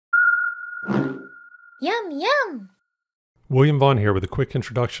Yum, yum! William Vaughn here with a quick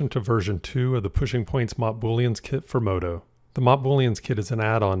introduction to version 2 of the Pushing Points MOP Booleans Kit for MODO. The MOP Booleans Kit is an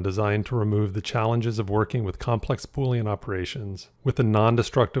add-on designed to remove the challenges of working with complex Boolean operations with a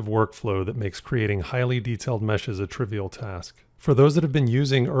non-destructive workflow that makes creating highly detailed meshes a trivial task. For those that have been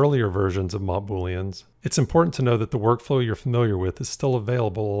using earlier versions of MOP Booleans, it's important to know that the workflow you're familiar with is still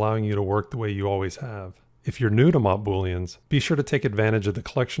available, allowing you to work the way you always have. If you're new to MOP Booleans, be sure to take advantage of the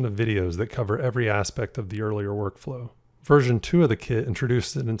collection of videos that cover every aspect of the earlier workflow. Version 2 of the kit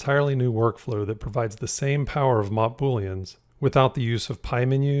introduces an entirely new workflow that provides the same power of MOP Booleans without the use of pie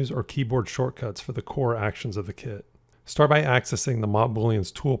menus or keyboard shortcuts for the core actions of the kit. Start by accessing the MOP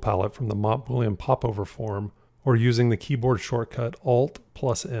Booleans tool palette from the MOP Boolean popover form or using the keyboard shortcut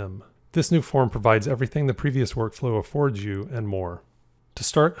Alt+M. This new form provides everything the previous workflow affords you and more. To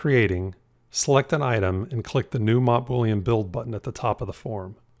start creating, select an item and click the new MOP Boolean build button at the top of the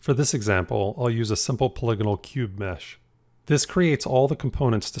form. For this example, I'll use a simple polygonal cube mesh. This creates all the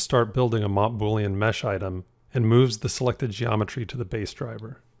components to start building a MOP Boolean mesh item and moves the selected geometry to the base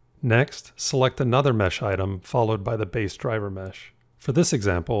driver. Next, select another mesh item followed by the base driver mesh. For this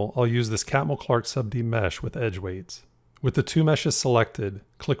example, I'll use this Catmull-Clark sub D mesh with edge weights. With the two meshes selected,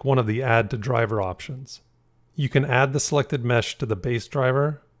 click one of the Add to Driver options. You can add the selected mesh to the base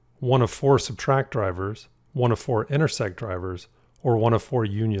driver, one of 4 subtract drivers, one of 4 intersect drivers, or one of 4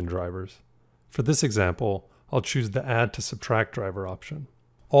 union drivers. For this example, I'll choose the Add to Subtract driver option.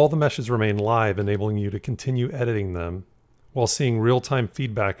 All the meshes remain live, enabling you to continue editing them while seeing real-time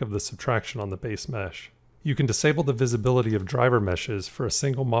feedback of the subtraction on the base mesh. You can disable the visibility of driver meshes for a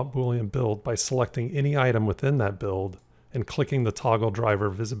single MOP Boolean build by selecting any item within that build and clicking the Toggle Driver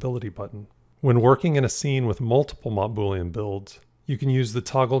Visibility button. When working in a scene with multiple MOP Boolean builds, you can use the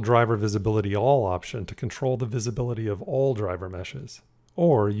Toggle Driver Visibility All option to control the visibility of all driver meshes,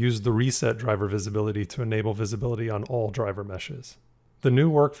 or use the Reset Driver Visibility to enable visibility on all driver meshes. The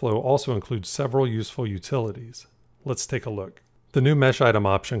new workflow also includes several useful utilities. Let's take a look. The new Mesh Item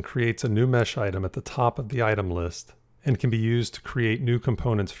option creates a new mesh item at the top of the item list and can be used to create new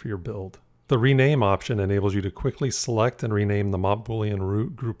components for your build. The Rename option enables you to quickly select and rename the MOP Boolean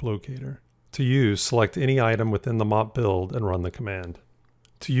root group locator. To use, select any item within the MOP build and run the command.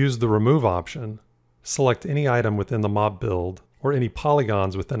 To use the Remove option, select any item within the MOP build or any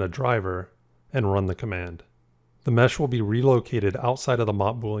polygons within a driver and run the command. The mesh will be relocated outside of the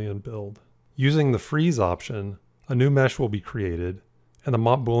MOP Boolean build. Using the Freeze option, a new mesh will be created and the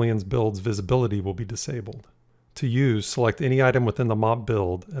MOP Booleans build's visibility will be disabled. To use, select any item within the MOP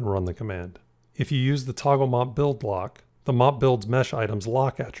build and run the command. If you use the Toggle MOP Build lock, the MOP Build's Mesh Items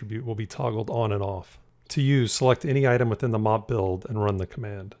Lock attribute will be toggled on and off. To use, select any item within the MOP build and run the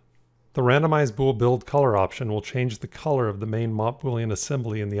command. The Randomize Bool Build Color option will change the color of the main MOP Boolean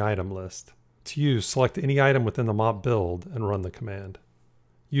assembly in the item list. To use, select any item within the MOP build and run the command.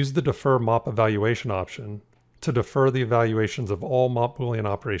 Use the Defer MOP Evaluation option to defer the evaluations of all MOP Boolean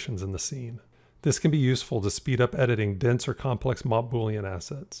operations in the scene. This can be useful to speed up editing dense or complex MOP Boolean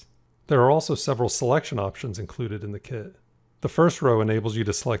assets. There are also several selection options included in the kit. The first row enables you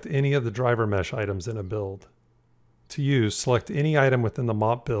to select any of the driver mesh items in a build. To use, select any item within the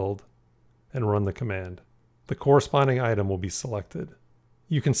MOP build and run the command. The corresponding item will be selected.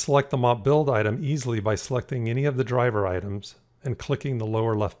 You can select the MOP build item easily by selecting any of the driver items and clicking the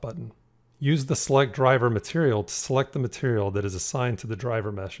lower left button. Use the Select Driver material to select the material that is assigned to the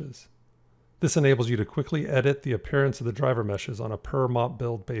driver meshes. This enables you to quickly edit the appearance of the driver meshes on a per MOP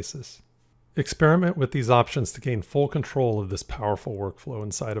build basis. Experiment with these options to gain full control of this powerful workflow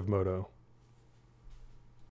inside of MODO.